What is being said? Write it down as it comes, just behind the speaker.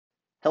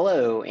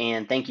Hello,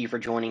 and thank you for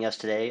joining us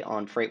today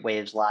on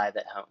FreightWaves Live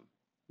at Home.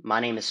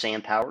 My name is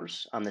Sam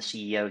Powers. I'm the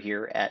CEO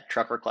here at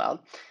TruckerCloud,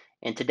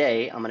 and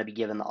today I'm going to be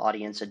giving the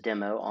audience a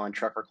demo on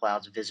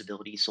TruckerCloud's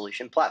visibility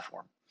solution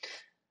platform.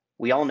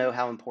 We all know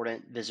how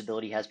important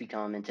visibility has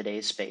become in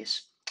today's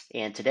space,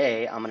 and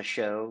today I'm going to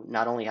show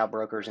not only how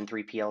brokers and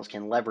 3PLs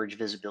can leverage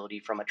visibility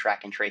from a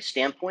track and trace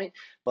standpoint,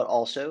 but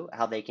also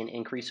how they can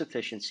increase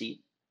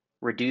efficiency,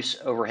 reduce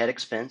overhead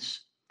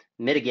expense,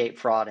 mitigate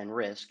fraud and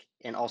risk,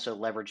 and also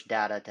leverage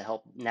data to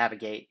help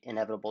navigate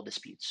inevitable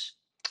disputes.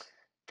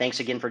 Thanks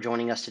again for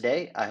joining us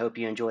today. I hope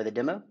you enjoy the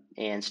demo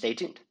and stay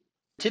tuned.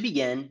 To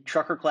begin,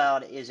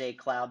 TruckerCloud is a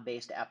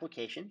cloud-based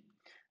application.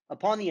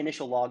 Upon the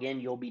initial login,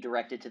 you'll be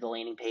directed to the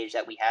landing page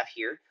that we have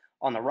here.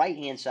 On the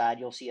right-hand side,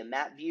 you'll see a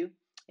map view,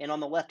 and on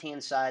the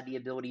left-hand side, the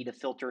ability to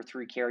filter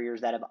through carriers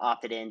that have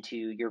opted into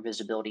your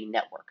visibility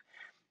network.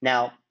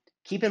 Now,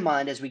 keep in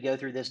mind as we go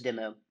through this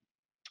demo,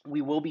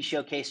 we will be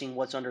showcasing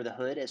what's under the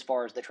hood as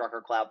far as the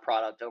TruckerCloud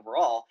product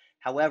overall.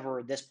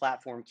 However, this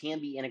platform can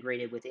be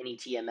integrated with any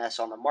TMS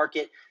on the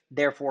market,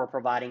 therefore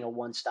providing a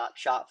one-stop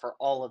shop for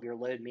all of your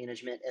load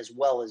management as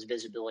well as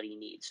visibility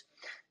needs.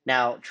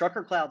 Now,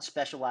 TruckerCloud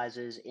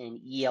specializes in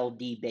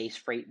ELD-based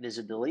freight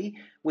visibility,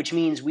 which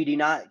means we do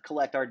not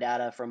collect our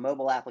data from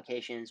mobile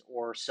applications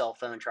or cell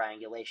phone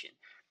triangulation.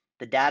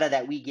 The data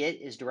that we get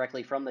is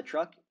directly from the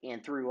truck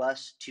and through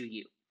us to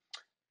you.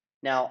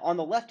 Now, on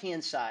the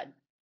left-hand side,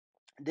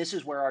 this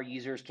is where our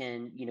users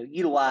can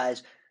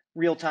utilize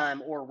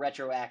real-time or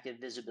retroactive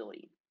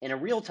visibility. In a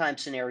real-time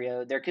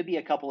scenario, there could be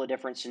a couple of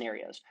different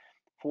scenarios.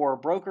 For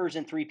brokers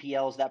and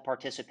 3PLs that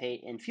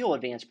participate in fuel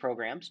advance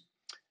programs,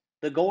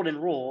 the golden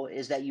rule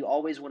is that you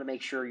always want to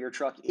make sure your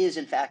truck is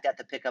in fact at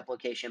the pickup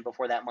location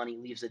before that money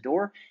leaves the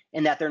door,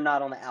 and that they're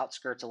not on the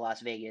outskirts of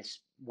Las Vegas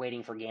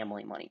waiting for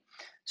gambling money.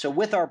 So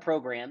with our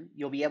program,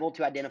 you'll be able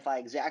to identify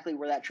exactly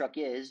where that truck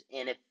is,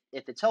 and if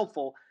it's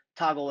helpful,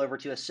 toggle over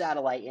to a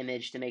satellite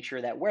image to make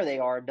sure that where they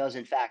are does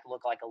in fact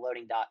look like a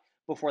loading dock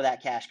before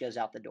that cash goes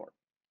out the door.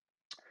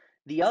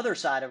 The other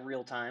side of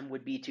real time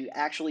would be to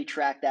actually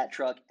track that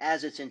truck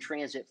as it's in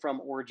transit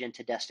from origin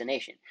to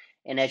destination.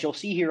 And as you'll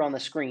see here on the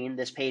screen,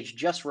 this page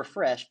just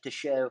refreshed to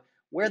show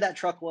where that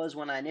truck was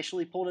when I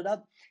initially pulled it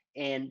up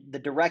and the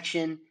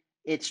direction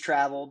it's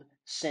traveled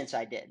since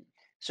I did.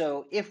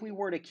 So if we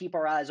were to keep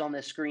our eyes on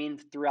this screen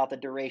throughout the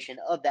duration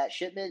of that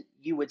shipment,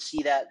 you would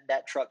see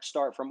that truck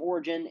start from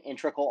origin and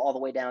trickle all the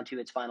way down to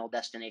its final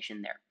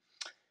destination there.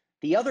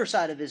 The other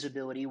side of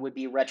visibility would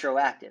be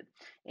retroactive.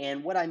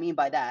 And what I mean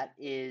by that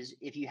is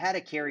if you had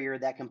a carrier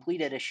that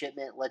completed a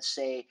shipment, let's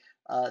say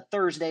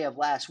Thursday of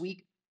last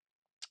week,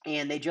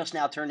 and they just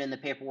now turned in the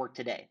paperwork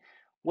today.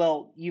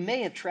 Well, you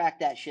may have tracked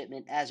that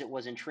shipment as it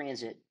was in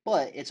transit,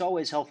 but it's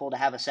always helpful to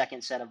have a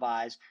second set of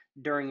eyes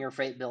during your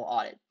freight bill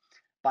audit.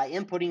 By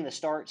inputting the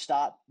start,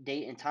 stop,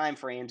 date, and time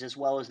frames, as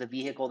well as the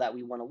vehicle that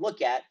we want to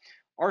look at,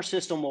 our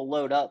system will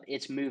load up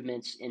its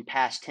movements in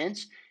past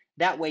tense.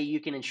 That way you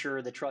can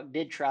ensure the truck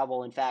did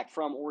travel, in fact,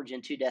 from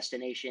origin to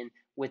destination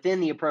within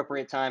the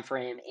appropriate time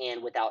frame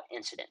and without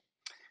incident.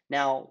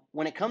 Now,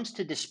 when it comes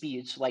to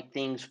disputes like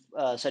things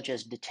such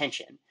as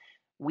detention,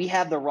 we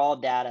have the raw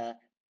data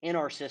in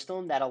our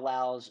system that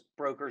allows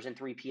brokers and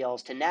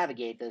 3PLs to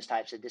navigate those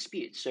types of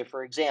disputes. So,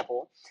 for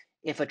example,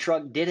 if a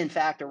truck did in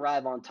fact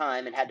arrive on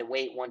time and had to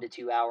wait 1 to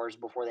 2 hours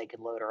before they could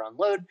load or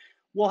unload,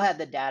 we'll have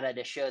the data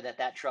to show that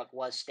that truck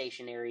was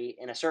stationary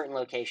in a certain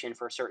location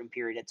for a certain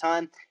period of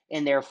time,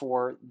 and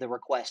therefore the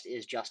request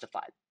is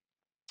justified.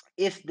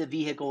 If the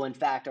vehicle in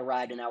fact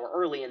arrived an hour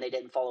early and they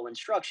didn't follow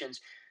instructions,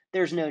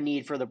 there's no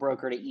need for the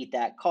broker to eat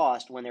that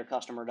cost when their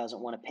customer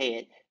doesn't want to pay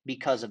it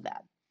because of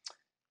that.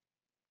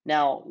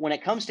 Now, when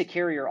it comes to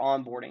carrier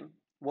onboarding,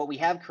 what we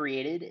have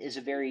created is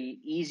a very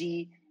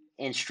easy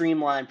and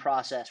streamlined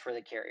process for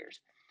the carriers.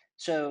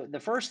 So the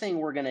first thing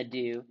we're going to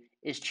do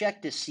is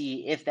check to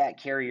see if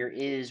that carrier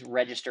is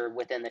registered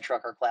within the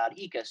TruckerCloud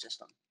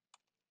ecosystem.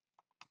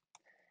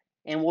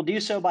 And we'll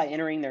do so by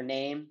entering their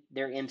name,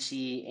 their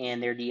MC,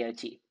 and their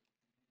DOT.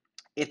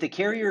 If the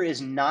carrier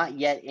is not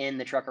yet in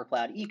the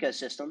TruckerCloud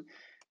ecosystem,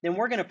 then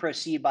we're going to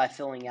proceed by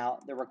filling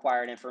out the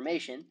required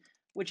information,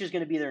 which is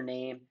going to be their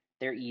name,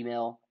 their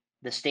email,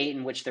 the state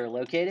in which they're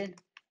located,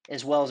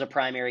 as well as a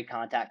primary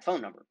contact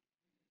phone number.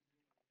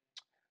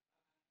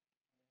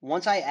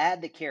 Once I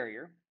add the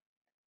carrier,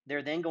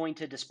 they're then going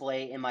to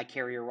display in my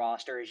carrier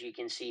roster, as you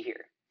can see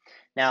here.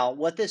 Now,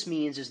 what this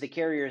means is the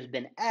carrier has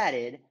been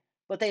added,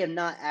 but they have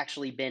not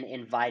actually been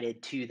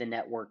invited to the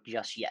network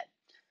just yet.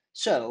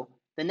 So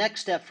the next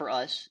step for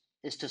us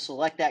is to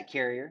select that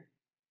carrier,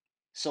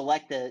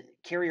 select the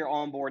carrier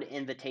onboard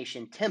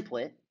invitation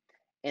template,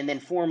 and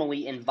then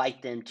formally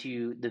invite them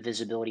to the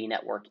visibility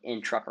network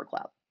in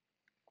TruckerCloud.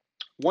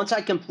 Once I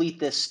complete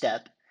this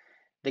step,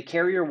 the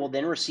carrier will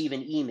then receive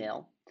an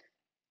email,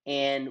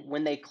 and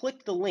when they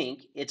click the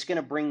link, it's going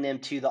to bring them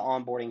to the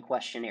onboarding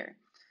questionnaire.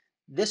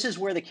 This is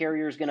where the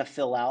carrier is going to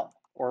fill out,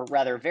 or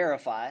rather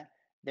verify,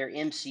 their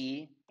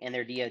MC and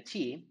their DOT,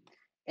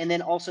 and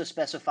then also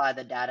specify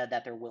the data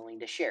that they're willing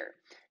to share.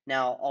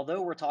 Now,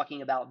 although we're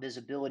talking about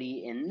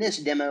visibility in this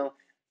demo,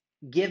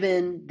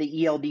 Given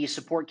the ELD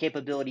support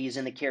capabilities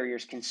and the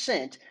carrier's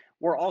consent,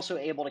 we're also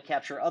able to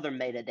capture other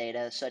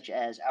metadata such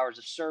as hours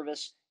of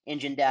service,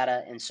 engine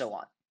data, and so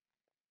on.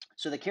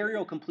 So the carrier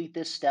will complete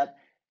this step,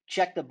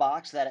 check the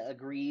box that it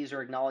agrees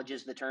or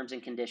acknowledges the terms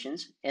and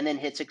conditions, and then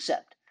hits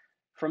accept.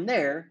 From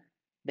there,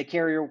 the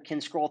carrier can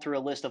scroll through a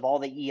list of all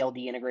the ELD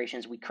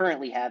integrations we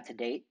currently have to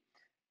date,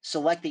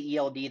 select the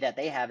ELD that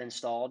they have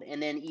installed,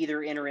 and then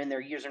either enter in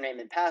their username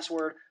and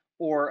password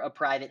or a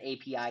private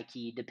API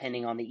key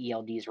depending on the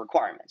ELD's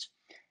requirements.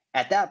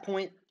 At that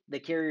point, the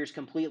carrier is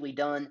completely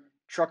done.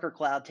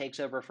 TruckerCloud takes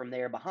over from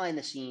there behind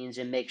the scenes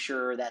and makes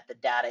sure that the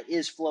data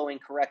is flowing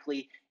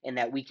correctly and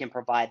that we can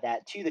provide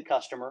that to the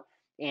customer,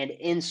 and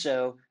in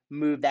so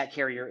move that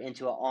carrier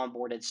into an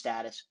onboarded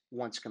status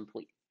once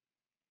complete.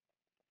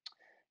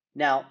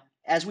 Now,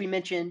 as we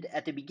mentioned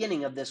at the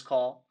beginning of this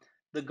call,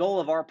 the goal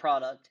of our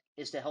product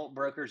is to help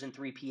brokers and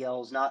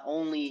 3PLs not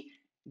only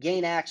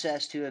gain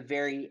access to a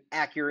very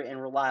accurate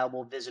and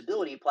reliable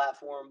visibility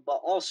platform,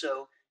 but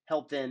also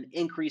help them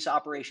increase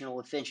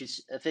operational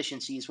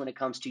efficiencies when it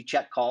comes to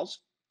check calls,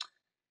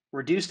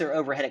 reduce their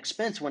overhead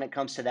expense when it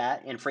comes to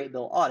that and freight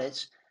bill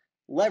audits,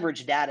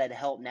 leverage data to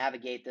help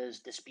navigate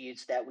those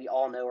disputes that we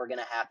all know are going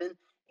to happen,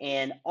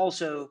 and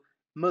also,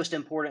 most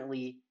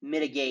importantly,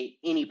 mitigate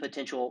any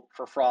potential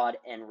for fraud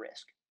and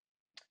risk.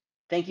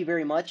 Thank you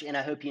very much, and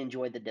I hope you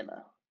enjoyed the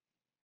demo.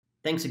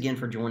 Thanks again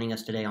for joining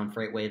us today on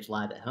FreightWaves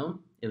Live at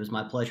Home. It was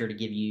my pleasure to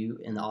give you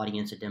and the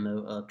audience a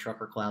demo of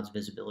TruckerCloud's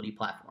visibility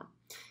platform.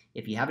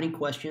 If you have any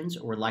questions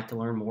or would like to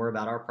learn more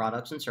about our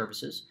products and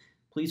services,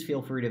 please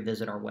feel free to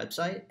visit our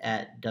website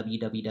at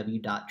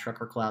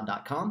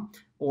www.truckercloud.com,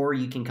 or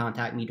you can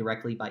contact me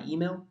directly by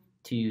email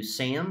to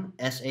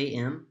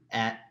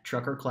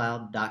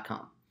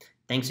sam@truckercloud.com.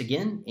 Thanks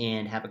again,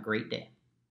 and have a great day.